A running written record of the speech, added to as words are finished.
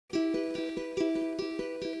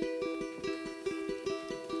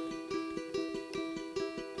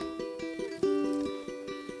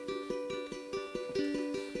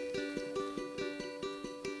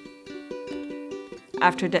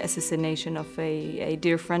after the assassination of a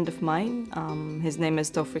dear friend of mine. His name is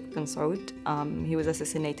Tawfiq bin Saud. He was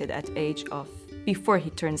assassinated at age of, before he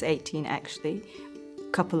turns 18 actually,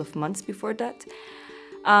 a couple of months before that.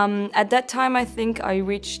 At that time, I think I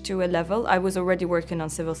reached to a level, I was already working on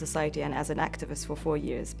civil society and as an activist for 4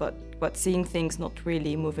 years, but seeing things not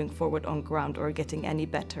really moving forward on ground or getting any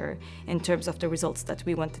better in terms of the results that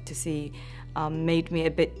we wanted to see made me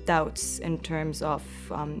a bit doubts in terms of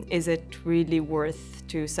is it really worth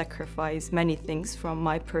to sacrifice many things from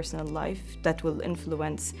my personal life that will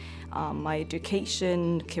influence my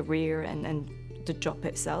education, career, and the job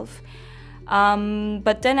itself.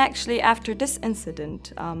 But then actually after this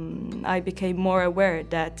incident, I became more aware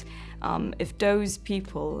that if those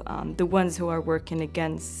people, the ones who are working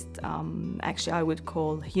against, actually I would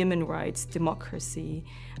call human rights, democracy,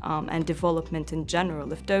 and development in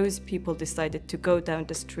general, if those people decided to go down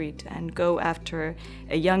the street and go after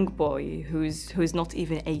a young boy who's not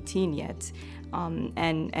even 18 yet,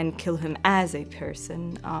 and kill him as a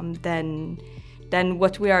person, then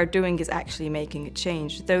what we are doing is actually making a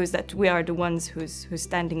change. Those that we are the ones who's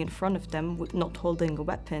standing in front of them, not holding a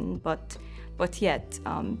weapon, but yet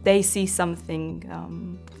they see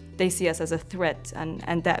something, they see us as a threat,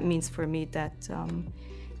 and that means for me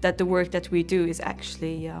that the work that we do is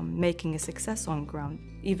actually making a success on ground,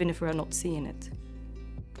 even if we're not seeing it.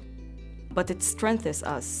 But it strengthens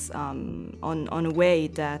us on a way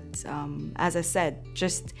that, as I said,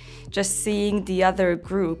 just seeing the other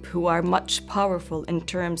group who are much powerful in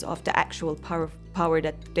terms of the actual power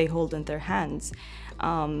that they hold in their hands,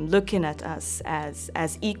 looking at us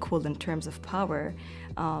as equal in terms of power,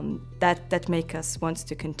 that make us want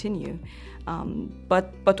to continue.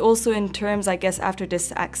 But also in terms, I guess, after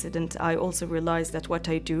this accident, I also realized that what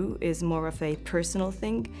I do is more of a personal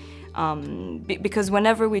thing. Because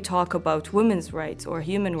whenever we talk about women's rights or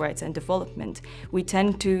human rights and development, we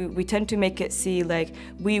tend to make it seem like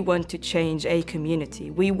we want to change a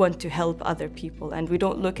community, we want to help other people, and we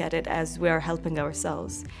don't look at it as we are helping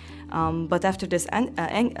ourselves. But after this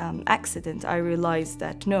accident, I realized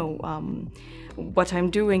that no, what I'm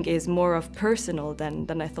doing is more of personal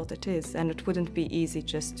than I thought it is, and it wouldn't be easy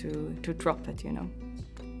just to drop it, you know.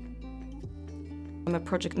 I'm a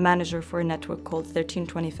project manager for a network called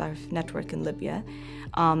 1325 Network in Libya.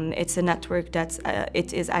 It's a network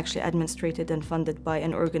it is actually administrated and funded by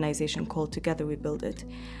an organization called Together We Build It.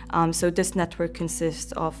 So this network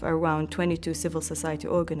consists of around 22 civil society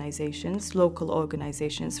organizations, local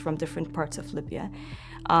organizations from different parts of Libya,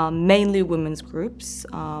 mainly women's groups.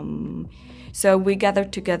 So we gather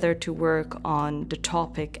together to work on the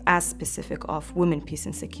topic as specific of women, peace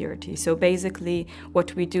and security. So basically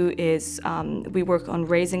what we do is we work on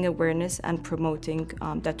raising awareness and promoting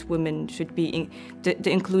that women should be,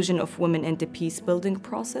 the inclusion of women in the peace building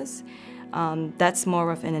process. That's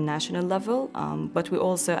more of in a national level, but we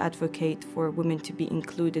also advocate for women to be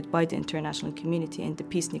included by the international community in the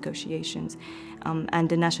peace negotiations and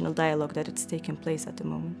the national dialogue that it's taking place at the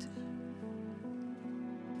moment.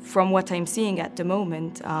 From what I'm seeing at the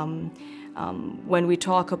moment, when we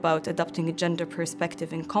talk about adopting a gender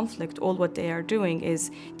perspective in conflict, all what they are doing is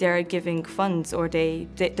they are giving funds, or they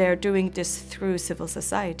are doing this through civil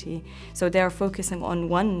society. So they are focusing on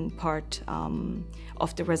one part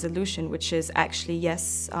of the resolution, which is actually,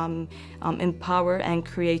 yes, empower and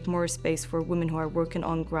create more space for women who are working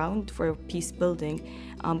on ground for peace building.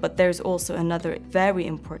 But there's also another very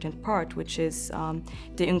important part, which is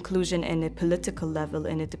the inclusion in a political level,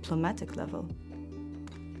 in a diplomatic level.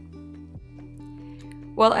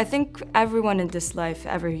 Well, I think everyone in this life,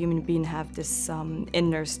 every human being have this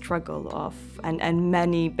inner struggle of, and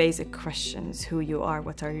many basic questions: who you are,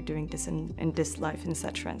 what are you doing in this life,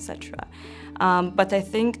 etc., etc. But I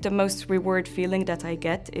think the most reward feeling that I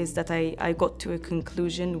get is that I got to a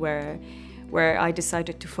conclusion where I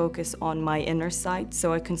decided to focus on my inner side.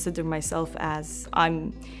 So I consider myself as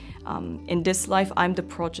in this life, I'm the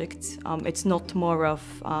project. It's not more of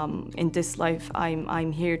in this life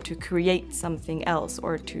I'm here to create something else,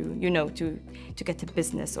 or to get a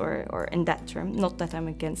business, or in that term. Not that I'm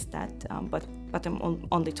against that, but I'm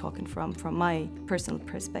only talking from my personal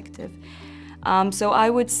perspective. So I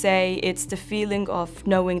would say it's the feeling of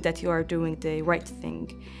knowing that you are doing the right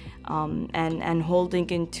thing. And holding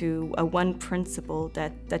into a one principle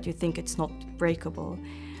that you think it's not breakable.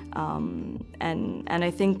 And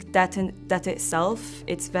I think that itself,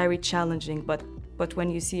 it's very challenging, but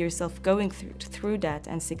when you see yourself going through that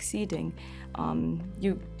and succeeding,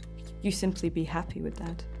 you simply be happy with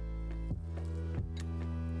that.